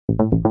Hey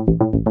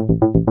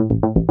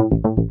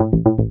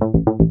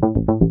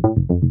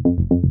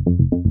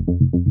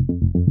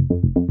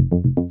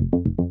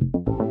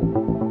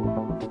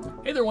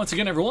there once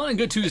again, everyone, and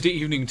good Tuesday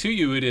evening to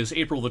you. It is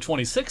April the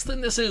 26th,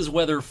 and this is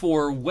Weather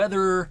for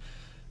Weather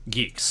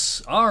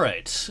Geeks.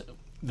 Alright,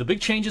 the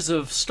big changes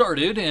have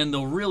started, and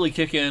they'll really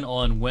kick in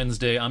on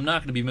Wednesday. I'm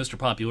not going to be Mr.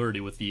 Popularity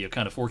with the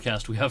kind of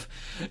forecast we have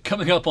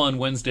coming up on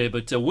Wednesday,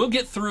 but we'll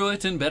get through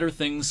it, and better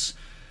things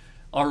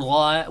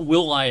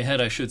will lie ahead,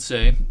 I should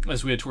say,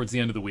 as we head towards the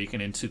end of the week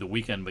and into the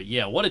weekend. But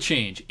yeah, what a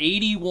change.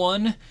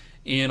 81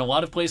 in a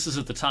lot of places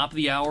at the top of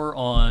the hour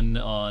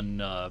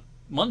on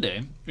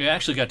Monday. We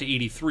actually got to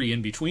 83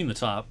 in between the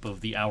top of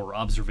the hour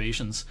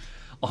observations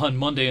on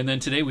Monday, and then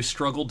today we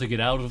struggled to get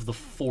out of the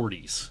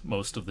 40s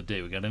most of the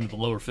day. We got into the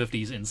lower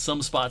 50s in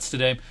some spots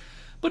today,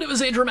 but it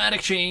was a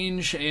dramatic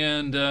change,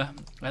 and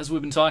as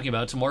we've been talking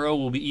about, tomorrow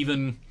will be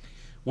even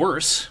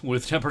worse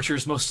with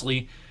temperatures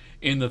mostly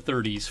in the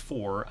 30s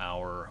for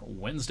our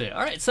Wednesday. All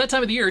right, it's that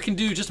time of the year. It can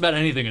do just about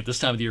anything at this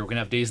time of the year. We're going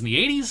to have days in the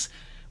 80s.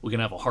 We're going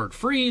to have a hard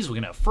freeze. We're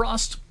going to have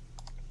frost.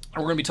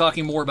 And we're going to be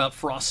talking more about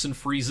frosts and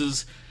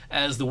freezes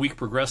as the week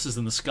progresses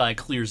and the sky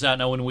clears out.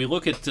 Now, when we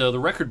look at the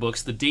record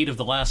books, the date of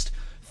the last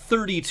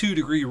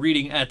 32-degree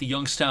reading at the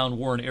Youngstown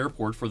Warren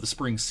Airport for the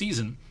spring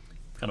season,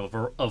 kind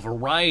of a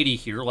variety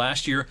here.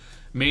 Last year,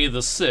 May the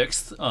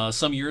 6th.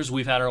 Some years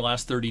we've had our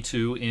last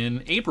 32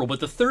 in April, but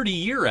the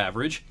 30-year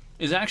average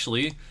is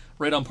actually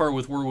right on par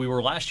with where we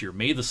were last year.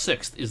 May the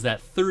 6th is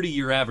that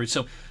 30-year average.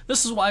 So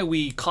this is why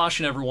we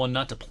caution everyone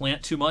not to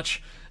plant too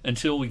much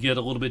until we get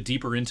a little bit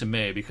deeper into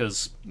May,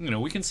 because, you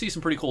know, we can see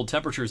some pretty cold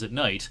temperatures at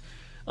night,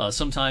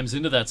 sometimes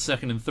into that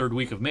second and third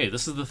week of May.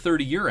 This is the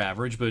 30-year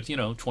average, but, you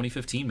know,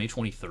 2015, May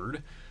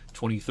 23rd,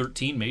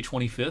 2013, May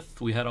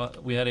 25th, we had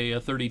a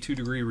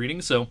 32-degree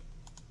reading. So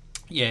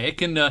yeah, it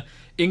can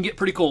get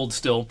pretty cold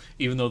still,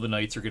 even though the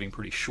nights are getting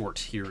pretty short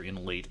here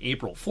in late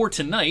April. For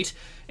tonight,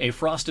 a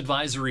frost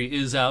advisory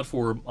is out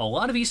for a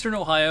lot of eastern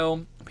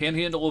Ohio,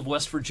 panhandle of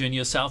West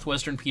Virginia,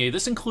 southwestern PA.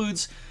 This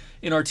includes,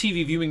 in our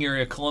TV viewing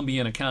area,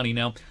 Columbiana County.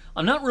 Now,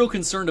 I'm not real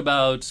concerned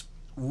about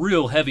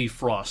real heavy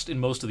frost in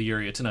most of the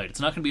area tonight. It's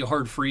not going to be a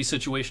hard freeze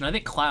situation. I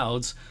think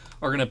clouds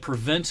are going to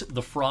prevent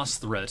the frost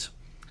threat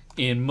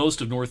in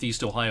most of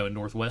northeast Ohio and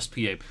northwest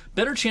PA.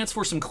 Better chance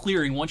for some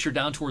clearing once you're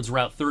down towards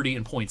Route 30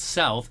 and points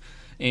south.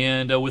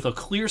 And with a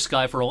clear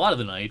sky for a lot of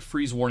the night,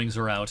 freeze warnings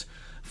are out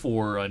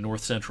for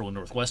north central and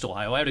northwest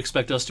Ohio. I would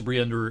expect us to be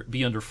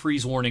under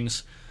freeze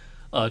warnings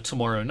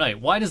tomorrow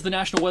night. Why does the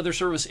National Weather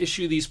Service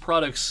issue these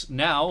products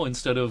now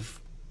instead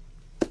of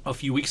a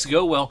few weeks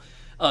ago? Well,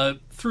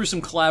 through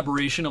some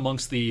collaboration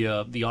amongst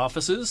the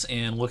offices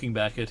and looking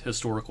back at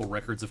historical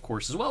records, of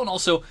course, as well, and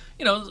also,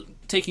 you know,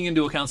 taking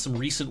into account some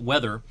recent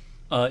weather,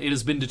 it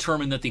has been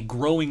determined that the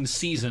growing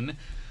season,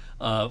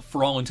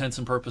 for all intents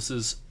and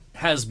purposes,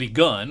 has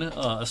begun,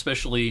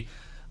 especially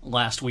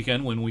last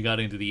weekend when we got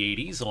into the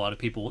 80s. A lot of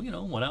people, you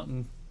know, went out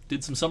and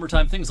did some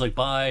summertime things like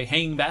buy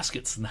hanging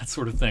baskets and that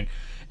sort of thing.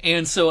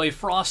 And so a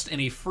frost and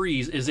a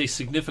freeze is a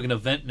significant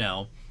event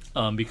now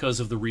because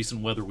of the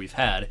recent weather we've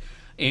had.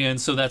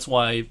 And so that's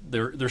why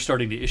they're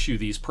starting to issue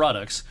these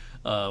products.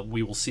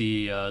 We will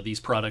see these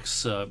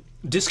products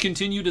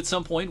discontinued at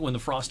some point when the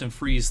frost and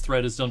freeze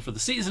threat is done for the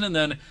season, and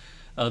then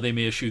they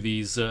may issue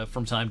these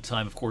from time to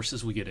time, of course,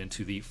 as we get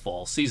into the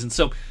fall season.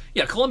 So,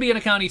 yeah,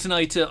 Columbiana County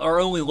tonight, our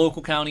only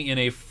local county in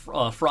a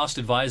frost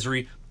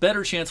advisory.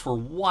 Better chance for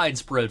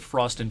widespread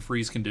frost and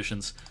freeze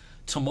conditions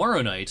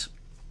tomorrow night,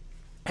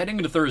 heading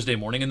into Thursday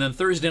morning, and then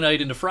Thursday night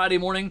into Friday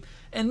morning,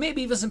 and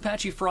maybe even some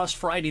patchy frost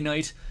Friday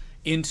night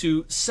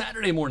into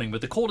Saturday morning,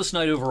 but the coldest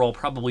night overall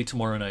probably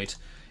tomorrow night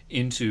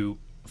into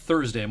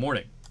Thursday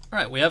morning. All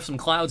right, we have some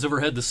clouds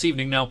overhead this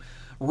evening. Now,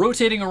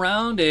 rotating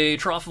around, a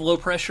trough of low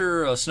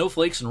pressure,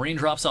 snowflakes and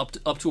raindrops up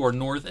to our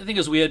north. I think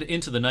as we head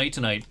into the night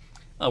tonight,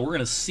 we're going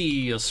to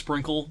see a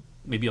sprinkle,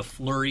 maybe a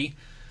flurry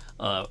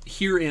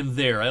here and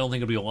there. I don't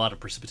think it'll be a lot of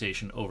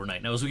precipitation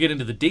overnight. Now, as we get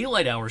into the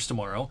daylight hours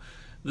tomorrow,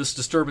 this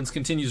disturbance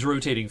continues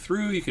rotating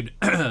through. You could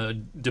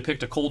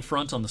depict a cold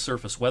front on the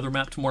surface weather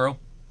map tomorrow.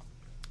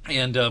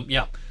 And,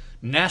 yeah,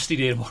 nasty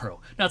day tomorrow.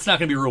 Now, it's not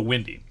going to be real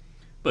windy,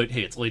 but,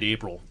 hey, it's late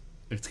April.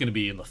 It's going to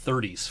be in the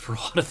 30s for a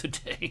lot of the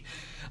day.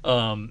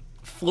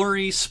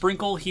 Flurry,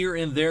 sprinkle here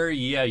and there,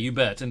 yeah, you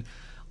bet. And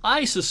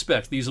I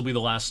suspect these will be the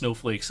last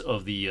snowflakes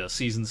of the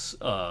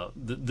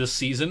this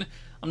season.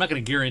 I'm not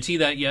going to guarantee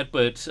that yet,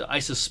 but I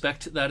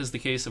suspect that is the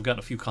case. I've gotten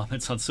a few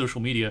comments on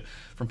social media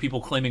from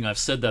people claiming I've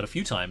said that a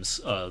few times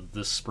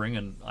this spring,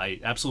 and I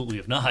absolutely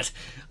have not.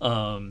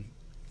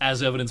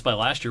 As evidenced by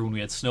last year when we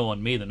had snow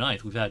on May the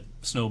 9th. We've had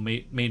snow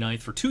May 9th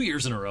for 2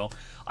 years in a row.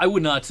 I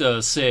would not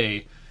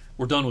say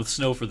we're done with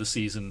snow for the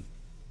season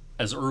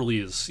as early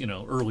as, you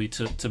know, early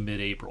to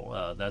mid-April.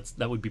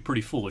 That would be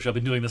pretty foolish. I've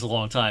been doing this a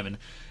long time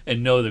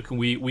and know that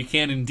we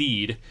can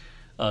indeed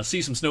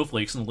see some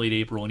snowflakes in late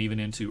April and even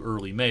into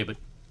early May. But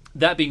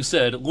that being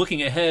said,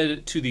 looking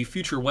ahead to the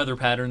future weather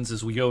patterns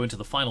as we go into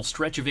the final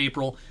stretch of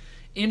April,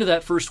 into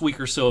that first week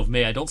or so of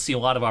May, I don't see a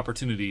lot of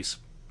opportunities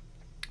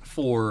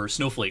for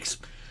snowflakes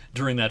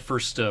during that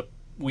first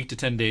week to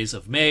 10 days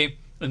of May,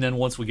 and then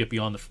once we get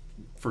beyond the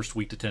first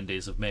week to 10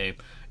 days of May,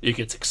 it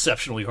gets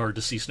exceptionally hard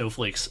to see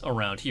snowflakes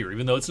around here,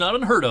 even though it's not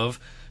unheard of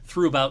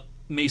through about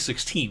May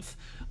 16th.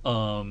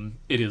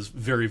 It is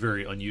very,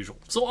 very unusual.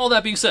 So all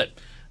that being said,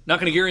 not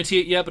going to guarantee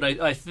it yet, but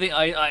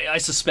I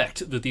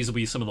suspect that these will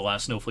be some of the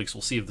last snowflakes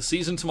we'll see of the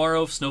season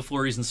tomorrow. Snow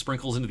flurries and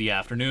sprinkles into the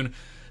afternoon.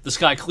 The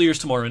sky clears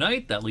tomorrow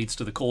night. That leads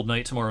to the cold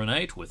night tomorrow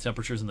night with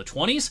temperatures in the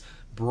 20s.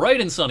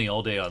 Bright and sunny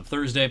all day on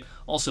Thursday.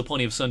 Also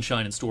plenty of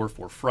sunshine in store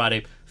for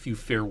Friday. A few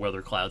fair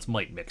weather clouds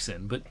might mix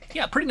in. But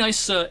yeah, pretty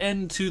nice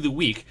end to the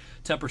week.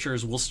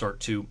 Temperatures will start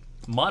to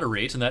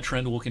moderate, and that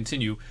trend will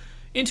continue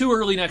into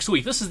early next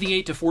week. This is the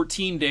 8 to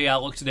 14 day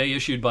outlook today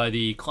issued by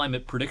the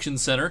Climate Prediction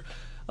Center.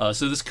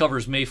 So this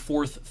covers May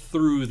 4th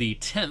through the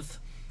 10th.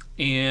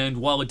 And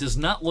while it does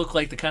not look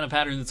like the kind of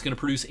pattern that's going to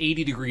produce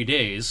 80-degree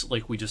days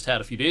like we just had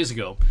a few days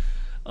ago,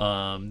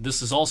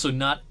 this is also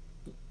not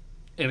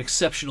an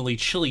exceptionally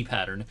chilly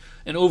pattern.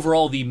 And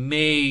overall, the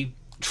May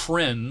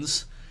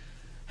trends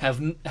have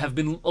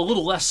been a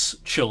little less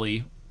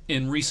chilly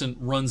in recent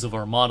runs of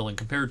our modeling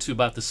compared to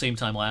about the same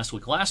time last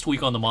week. Last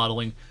week on the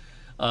modeling,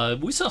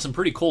 we saw some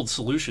pretty cold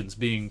solutions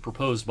being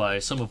proposed by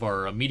some of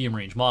our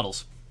medium-range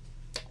models.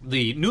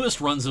 The newest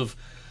runs of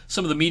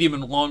some of the medium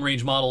and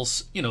long-range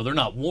models, you know, they're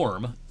not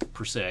warm,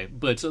 per se,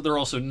 but they're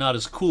also not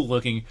as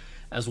cool-looking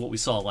as what we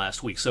saw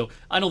last week. So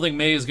I don't think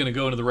May is going to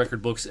go into the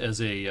record books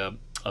as a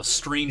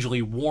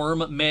strangely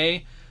warm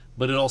May,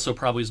 but it also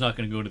probably is not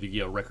going to go into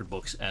the record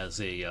books as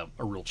a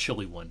real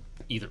chilly one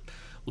either.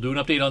 We'll do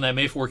an update on that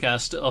May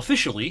forecast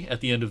officially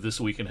at the end of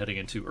this week and heading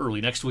into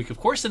early next week, of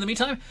course. In the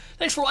meantime,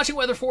 thanks for watching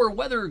Weather for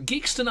Weather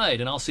Geeks tonight,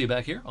 and I'll see you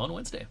back here on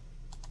Wednesday.